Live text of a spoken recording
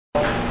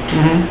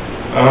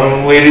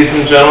Ladies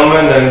and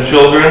gentlemen and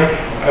children,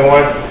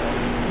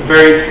 I'm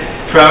very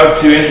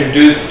proud to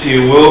introduce to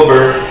you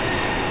Wilbur.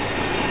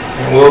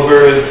 And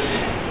Wilbur is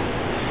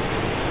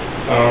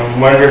a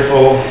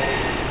wonderful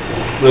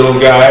little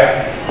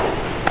guy,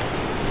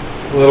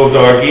 little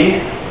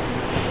doggy,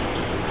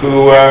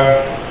 who,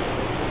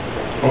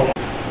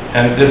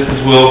 and this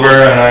is Wilbur,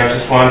 and I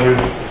just wanted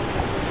to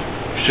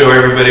show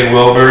everybody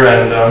Wilbur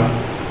and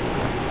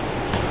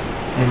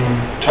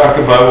talk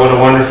about what a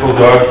wonderful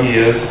dog he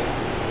is.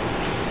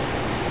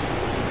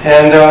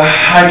 And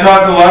I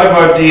talk a lot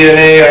about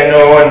DNA, I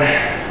know, and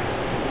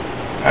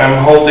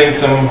I'm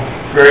holding some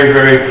very,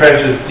 very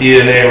precious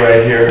DNA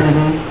right here.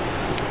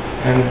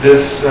 And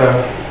this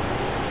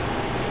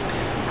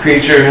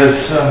creature has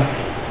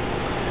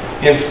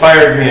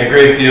inspired me a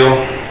great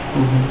deal.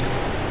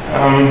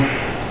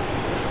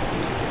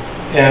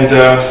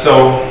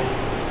 So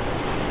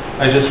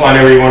I just want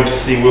everyone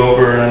to see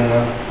Wilbur and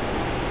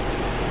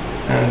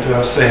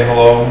say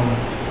hello.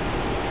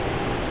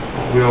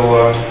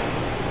 We'll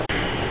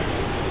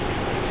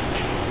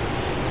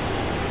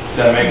does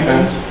that make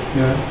sense?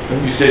 Yeah.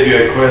 You said you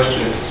had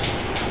questions.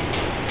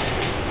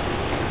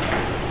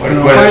 What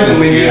Why questions do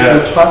we do you need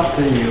have? to trust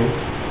you?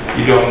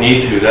 You don't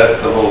need to,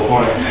 that's the whole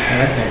point.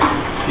 Okay.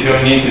 You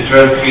don't need to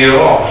trust me at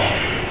all.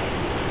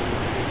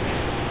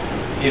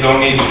 You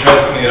don't need to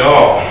trust me at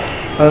all.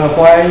 But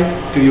why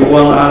do you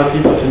want other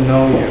people to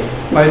know you?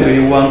 Why do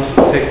you want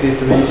to take this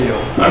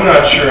video? I'm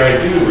not sure I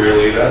do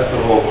really, that's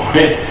the whole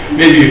point.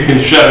 Maybe you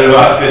can shut it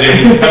off at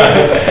any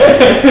time.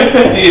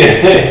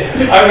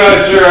 Yeah. I'm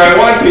not sure I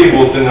want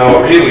people to know,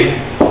 really.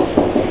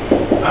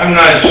 I'm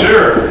not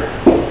sure.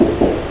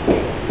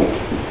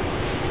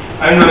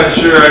 I'm not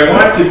sure I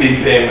want to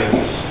be famous.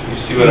 You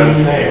see what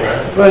I'm saying,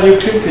 right? Well, you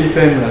could be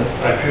famous.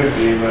 I could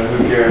be, but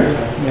who cares?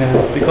 Yeah,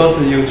 because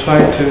you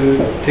try to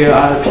tell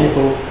other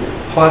people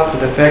what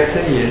the fact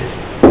is.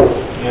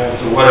 Yeah,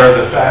 so what are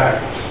the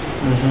facts?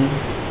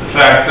 The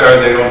facts are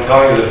they don't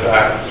tell you the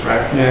facts,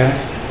 right? Yeah.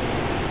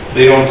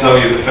 They don't tell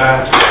you the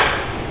facts.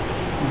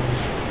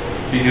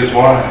 Because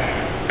why?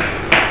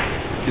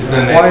 Because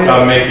then they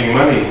stop making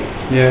money.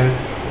 Yeah.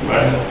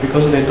 Right?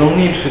 Because they don't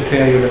need to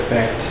tell you the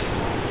facts.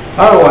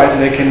 Otherwise,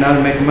 they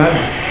cannot make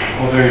money.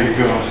 Well, there you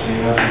go.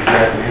 See, that's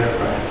exactly it,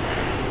 right?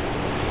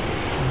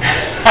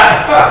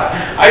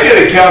 I did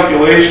a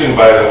calculation,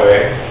 by the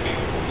way,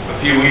 a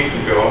few weeks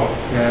ago,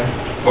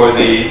 for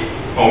the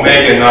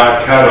omega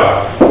naught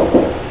cutoff.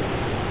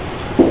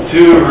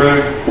 2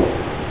 root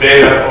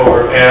beta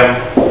over m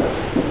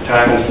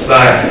times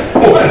sine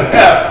 1/2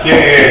 Ka.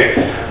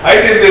 I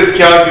did this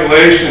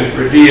calculation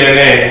for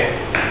DNA.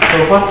 So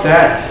what's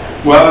that?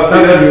 Well,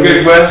 that's a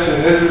good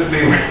question.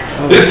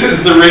 This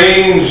is the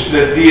range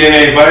that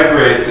DNA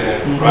vibrates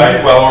in,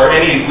 right? Well, or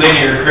any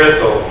linear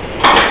crystal.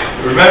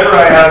 Remember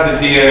I had the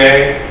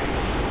DNA?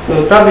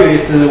 So W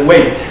is the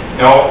weight.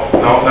 No,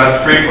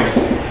 that's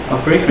frequency. A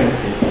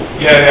frequency.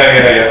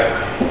 Yeah.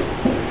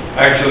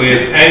 Actually,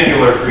 it's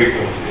angular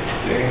frequency.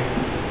 See?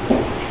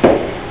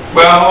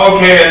 Well,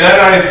 okay, and then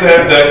I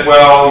said that,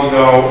 well, you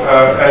know,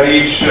 at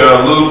each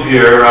loop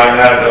here, I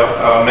had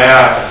a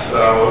mass.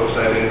 Whoops,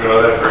 I didn't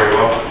draw that very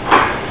well.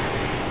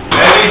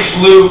 At each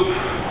loop,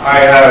 I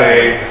had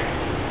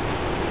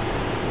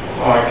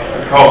I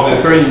call this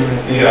spring.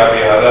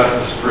 Yeah, that's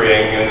a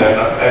spring, and then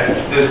at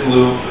this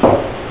loop,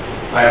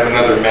 I have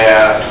another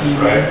mass,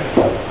 right?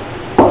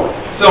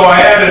 So I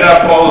added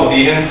up all of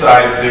the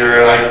insides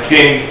here, and I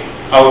came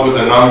out with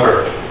a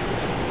number.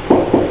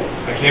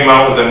 I came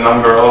out with a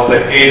number, I'll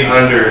say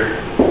 800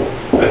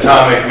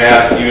 atomic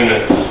mass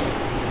units.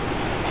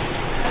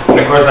 And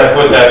of course I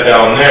put that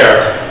down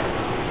there.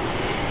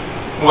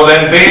 Well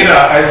then beta,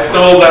 I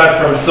stole that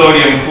from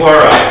sodium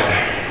chloride.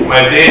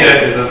 My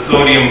beta is a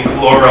sodium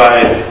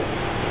chloride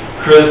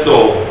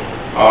crystal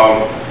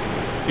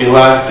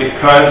elastic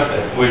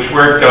constant, which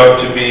worked out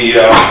to be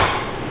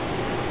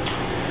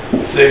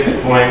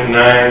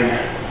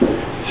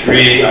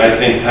 6.93, I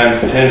think,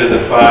 times 10 to the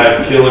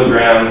 5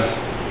 kilograms,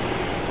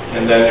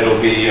 and then it'll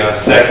be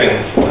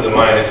seconds to the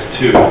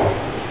 -2.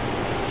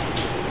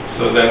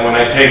 So then when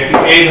I take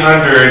the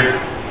 800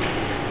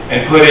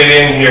 and put it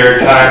in here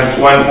times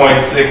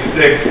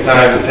 1.66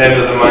 times 10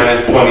 to the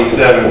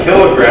 -27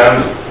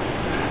 kilograms,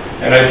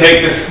 and I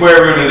take the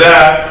square root of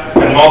that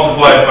and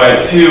multiply it by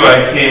 2,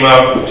 I came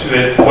up to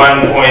it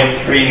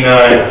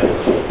 1.39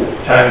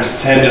 times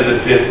 10 to the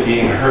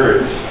 15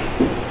 hertz,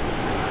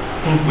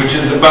 which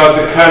is about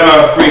the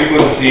cutoff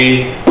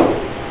frequency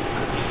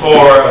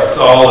for a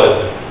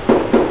solid,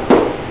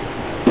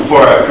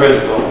 for a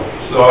crystal.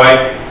 So I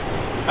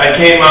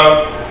came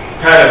up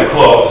kind of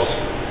close.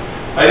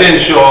 I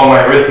didn't show all my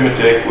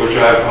arithmetic, which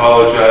I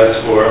apologize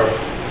for,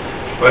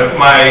 but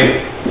my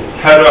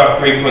cutoff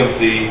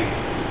frequency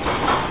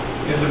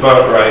is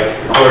about right,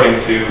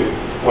 according to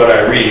what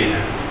I read.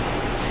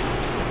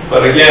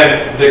 But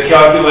again, the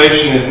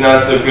calculation is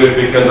not so good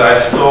because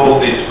I stole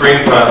the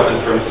spring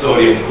constant from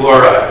sodium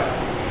chloride.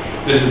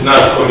 This is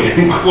not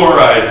sodium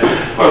chloride,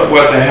 but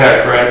what the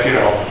heck, right, you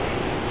know.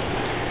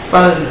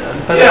 But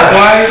Yeah.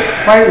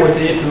 why would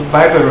it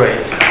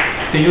vibrate?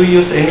 do you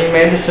use any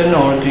medicine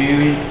or do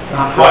you...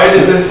 Why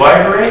does this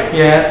vibrate?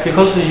 Yeah,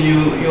 because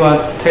you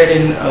are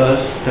telling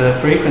us the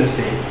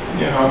frequency.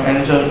 Yeah.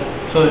 And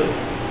so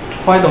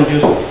why don't you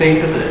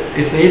think that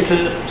is it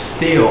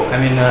still? I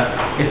mean,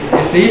 is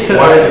it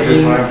Why does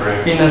it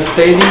vibrate? in a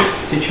steady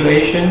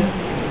situation?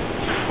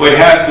 Well, it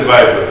has to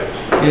vibrate.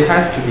 It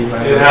has to be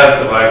vibrate. It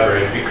has to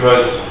vibrate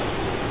because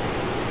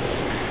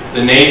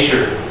the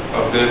nature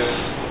of this,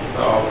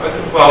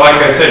 well, like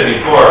I said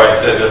before,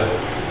 I said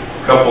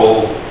a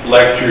couple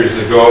lectures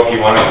ago, if you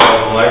want to call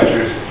them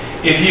lectures,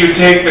 if you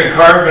take the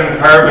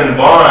carbon-carbon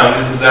bond,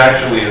 this is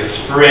actually a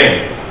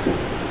spring.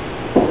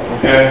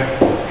 Okay?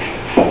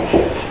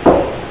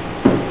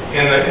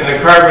 In the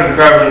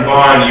carbon-carbon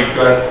bond,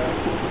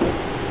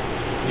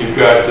 you've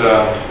got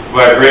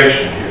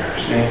vibration here.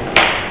 See,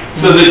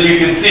 so that you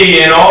can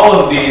see in all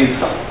of these,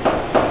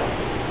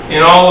 you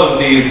know,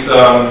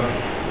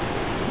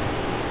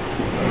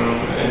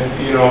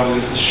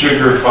 this is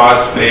sugar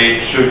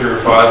phosphate,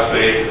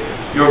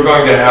 you're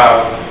going to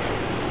have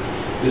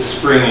this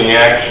springing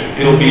action.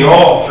 It'll be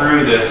all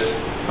through this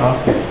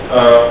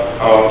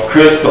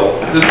crystal.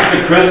 This is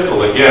the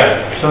crystal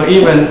again. So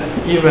even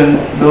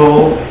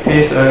though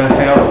he's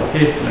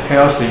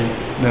healthy,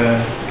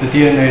 the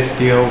DNA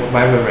still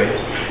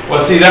vibrates.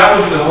 Well, see, that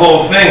was the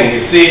whole thing.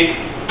 You see,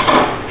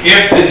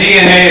 if the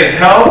DNA is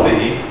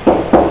healthy,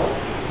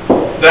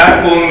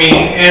 that will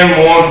mean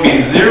M won't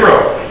be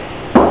 0.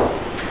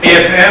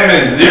 If M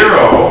is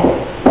 0,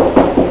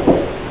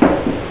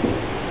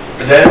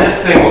 then this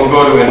thing will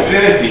go to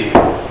infinity.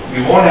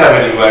 We won't have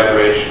any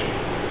vibration.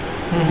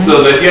 Mm-hmm. So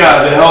that,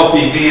 yeah, the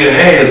healthy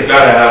DNA has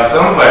got to have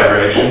some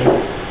vibration.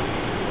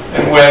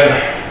 And when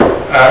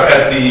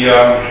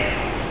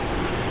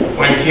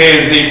when K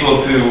is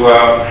equal to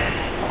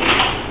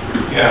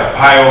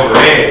pi over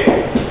A,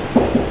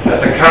 at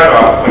the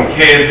cutoff, when K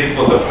is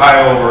equal to pi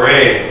over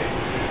A,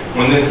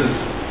 when this is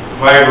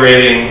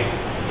vibrating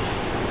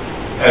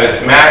at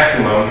its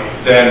maximum,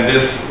 then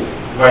this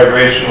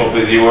vibration will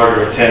be the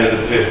order of 10 to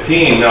the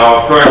 15.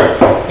 Now, of course,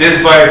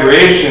 this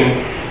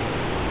vibration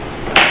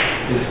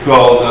is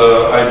called,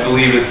 I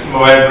believe it's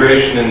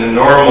vibration in the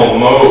normal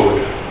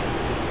mode.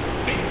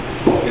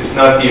 It's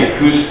not the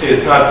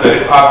it's not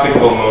the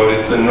optical mode,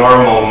 it's the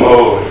normal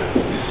mode,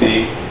 you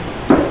see.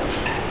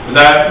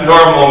 That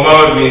normal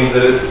mode means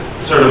that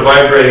it's sort of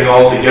vibrating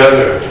all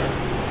together.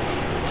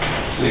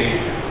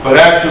 See? But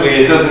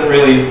actually, it doesn't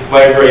really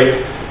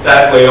vibrate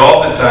that way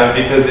all the time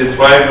because it's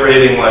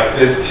vibrating like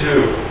this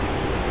too.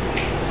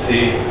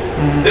 See?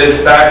 Mm-hmm.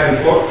 This back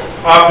and forth.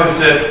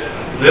 Opposite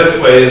this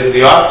way is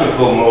the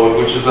optical mode,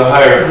 which is a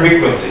higher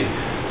frequency.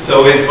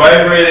 So it's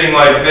vibrating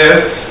like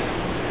this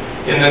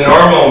in the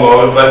normal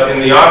mode, but in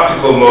the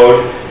optical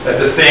mode, at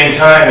the same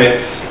time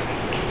it's...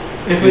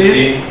 If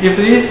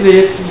it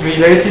is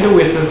related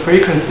with the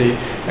frequency,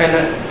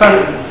 and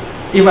but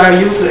if I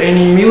use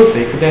any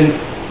music, then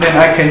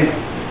I can,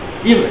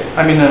 you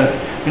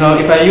know,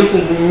 if I use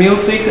the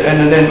music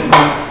and then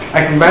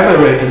I can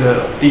vibrate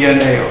the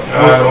DNA.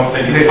 I don't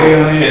think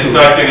it's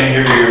not going to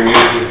hear your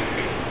music.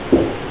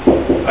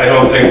 I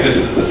don't think this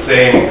is the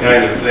same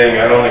kind of thing.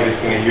 I don't think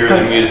it's going to hear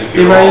the music at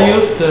all. If I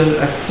use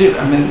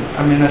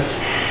a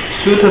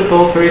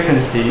suitable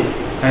frequency,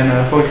 and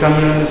for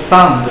example,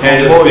 sound.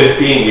 10 to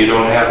 15, you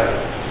don't have it.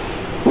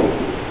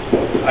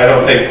 I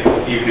don't think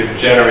you could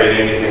generate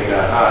anything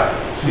that high.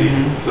 See?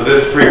 Mm-hmm. So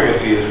this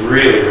frequency is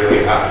really,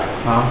 really high.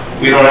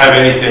 We don't have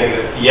anything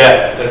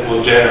yet that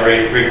will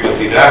generate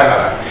frequency that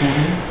high.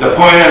 Mm-hmm. The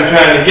point I'm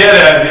trying to get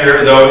at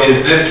here, though,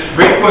 is this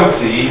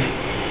frequency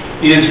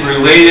is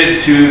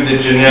related to the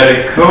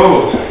genetic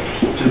code,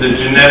 to the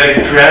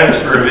genetic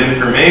transfer of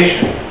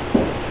information.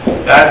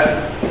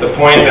 That's the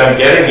point I'm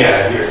getting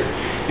at here,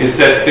 is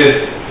that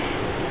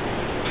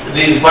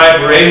these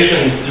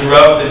vibrations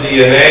throughout the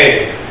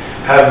DNA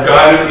have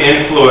got to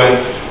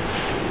influence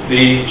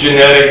the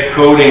genetic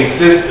coding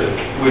system,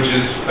 which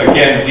is,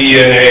 again,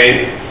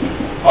 DNA,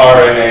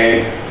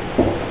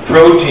 RNA,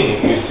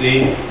 protein, you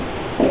see?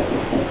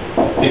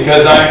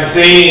 Because I'm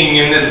saying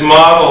in this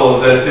model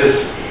that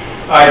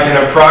I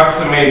can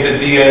approximate the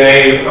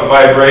DNA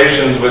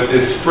vibrations with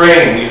this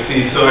spring, you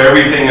see, so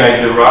everything I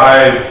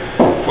derive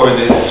for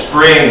this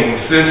spring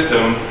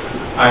system,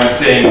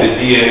 I'm saying the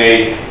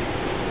DNA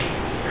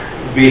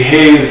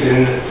behaves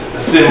in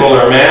a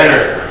similar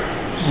manner,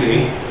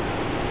 see?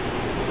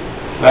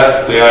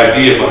 That's the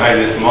idea behind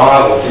this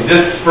model. See,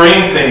 this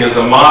spring thing is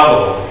a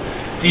model.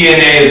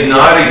 DNA is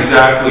not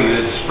exactly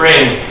this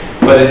spring,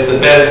 but it's the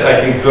best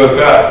I can cook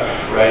up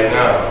right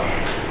now.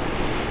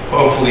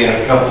 Hopefully in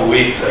a couple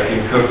weeks I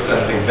can cook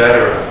something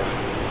better up.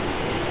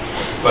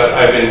 But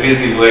I've been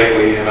busy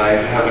lately and I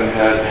haven't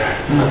had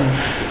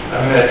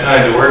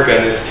time to work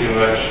on this too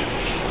much.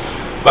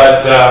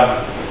 But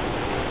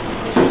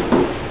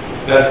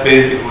that's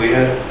basically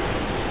it.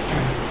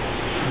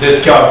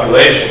 This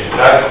calculation,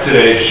 that's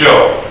today's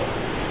show.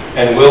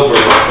 And Wilbur,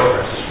 of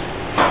course.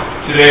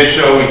 Today's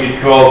show we could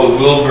call the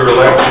Wilbur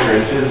Lecture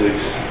in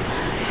Physics.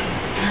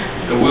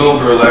 The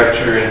Wilbur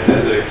Lecture in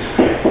Physics.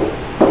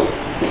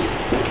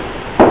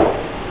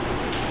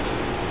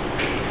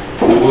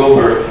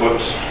 Wilbur,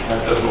 whoops,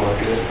 that doesn't look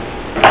good.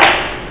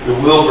 The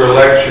Wilbur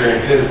lecture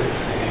in physics.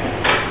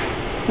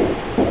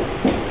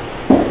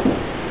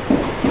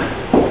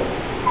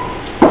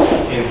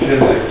 In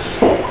physics.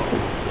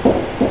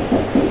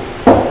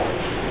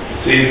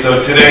 See, so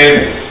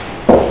today's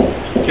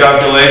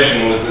calculation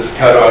was this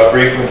cutoff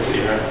frequency,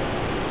 right?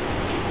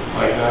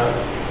 Like that.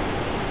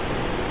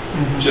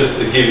 Just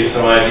to give you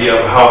some idea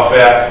of how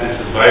fast this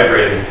is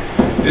vibrating.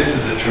 This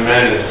is a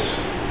tremendously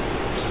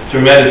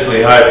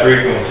high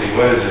frequency.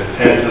 What is it?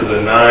 10 to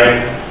the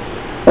 9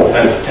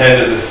 times 10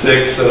 to the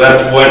 6. So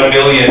that's 1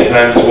 million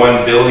times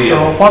 1 billion.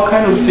 So what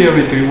kind of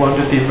theory do you want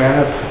to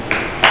develop?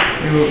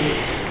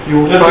 That's a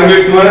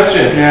good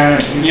question.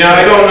 Yeah,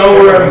 I don't know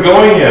where I'm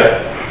going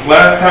yet.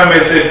 Last time I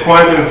said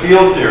quantum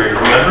field theory,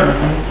 remember?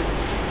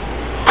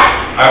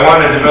 I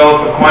want to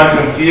develop a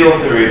quantum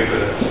field theory for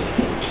this.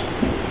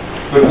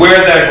 But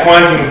where that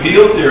quantum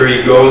field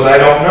theory goes, I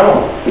don't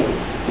know.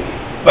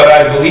 But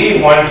I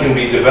believe one can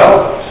be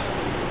developed.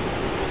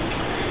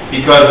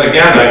 Because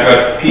again, I've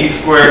got p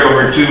squared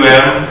over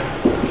 2m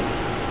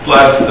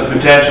plus the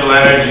potential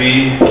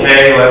energy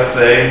k, let's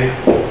say,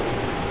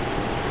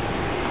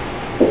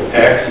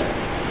 x,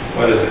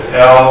 what is it,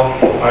 L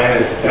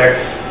minus x,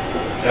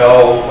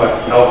 L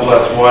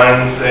plus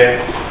 1, say,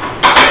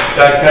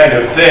 that kind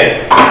of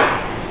thing.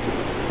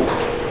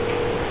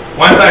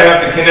 Once I have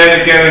the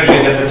kinetic energy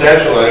and the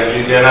potential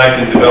energy, then I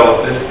can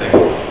develop this thing.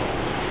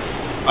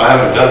 I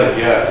haven't done it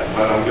yet,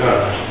 but I'm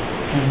gonna.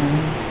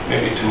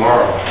 Maybe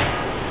tomorrow.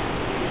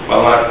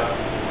 Well, not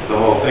the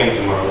whole thing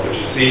tomorrow, but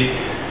you see.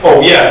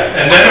 Oh, yes,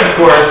 and then of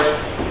course,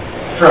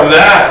 from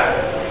that,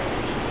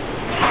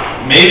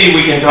 maybe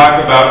we can talk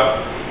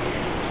about,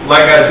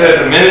 like I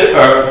said a minute,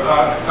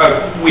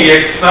 we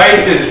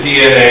excite this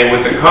DNA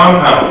with the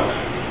compound.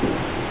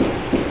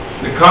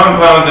 The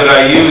compound that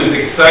I use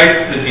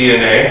excites the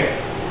DNA,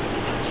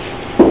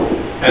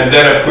 and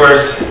then of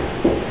course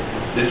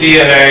the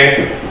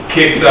DNA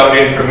kicks out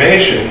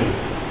information,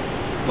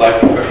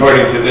 like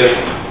according to this,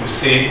 you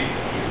see,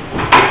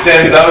 it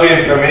sends out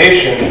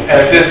information,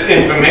 and this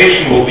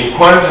information will be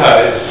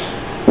quantized.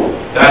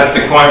 That's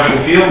the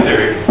quantum field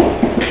theory.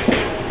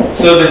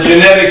 So the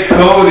genetic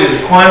code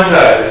is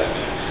quantized,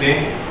 see?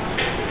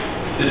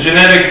 The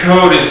genetic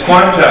code is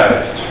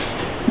quantized.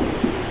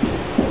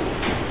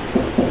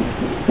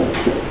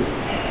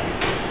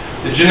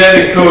 The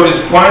genetic code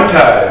is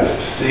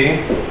quantized, see?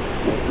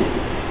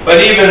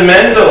 But even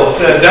Mendel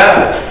said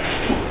that.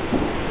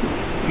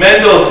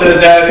 Mendel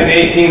said that in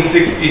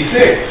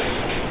 1866,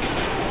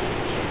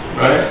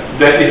 right?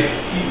 That if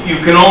you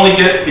can only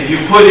get, if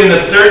you put in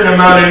a certain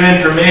amount of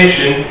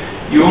information,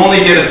 you only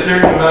get a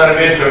certain amount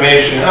of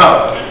information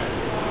out.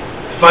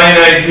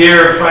 Finite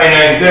here,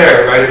 finite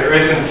there, right? There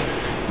isn't,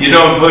 you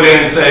don't put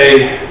in,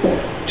 say,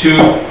 2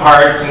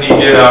 parts and you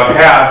get out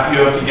half.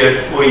 You have to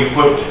get, well, you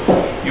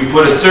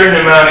put a certain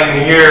amount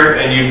in here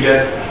and you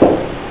get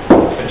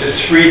a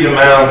discrete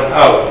amount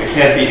out. It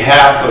can't be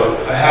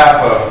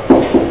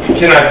you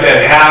cannot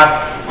get half,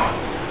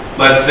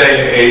 let's say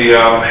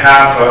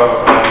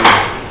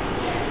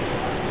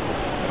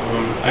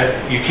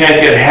you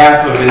can't get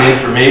half of an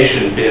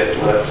information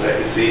bit, let's say,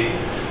 see?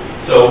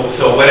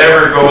 So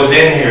whatever goes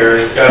in here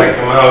has got to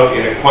come out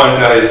in a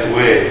quantized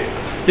way.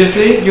 You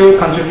see, your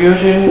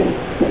contribution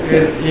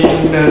is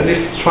in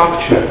this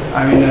structure.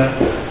 I mean,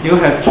 you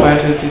have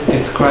tried to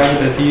describe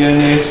the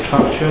DNA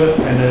structure,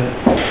 and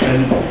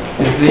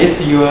is this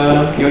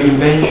your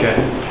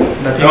invention?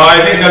 No, I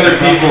think other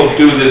people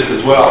do this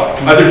as well.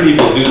 Other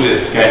people do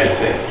this kind of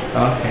thing.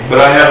 Okay. But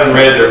I haven't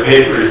read their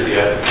papers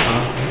yet.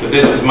 Okay. But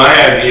this is my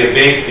idea,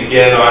 based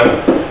again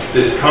on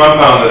this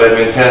compound that I've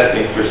been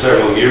testing for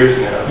several years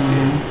now.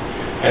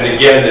 And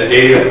again, the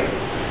data,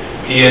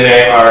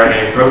 DNA,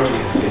 RNA,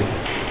 protein.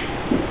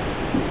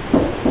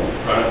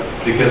 Right?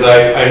 Because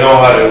I know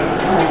how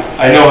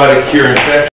to cure infection.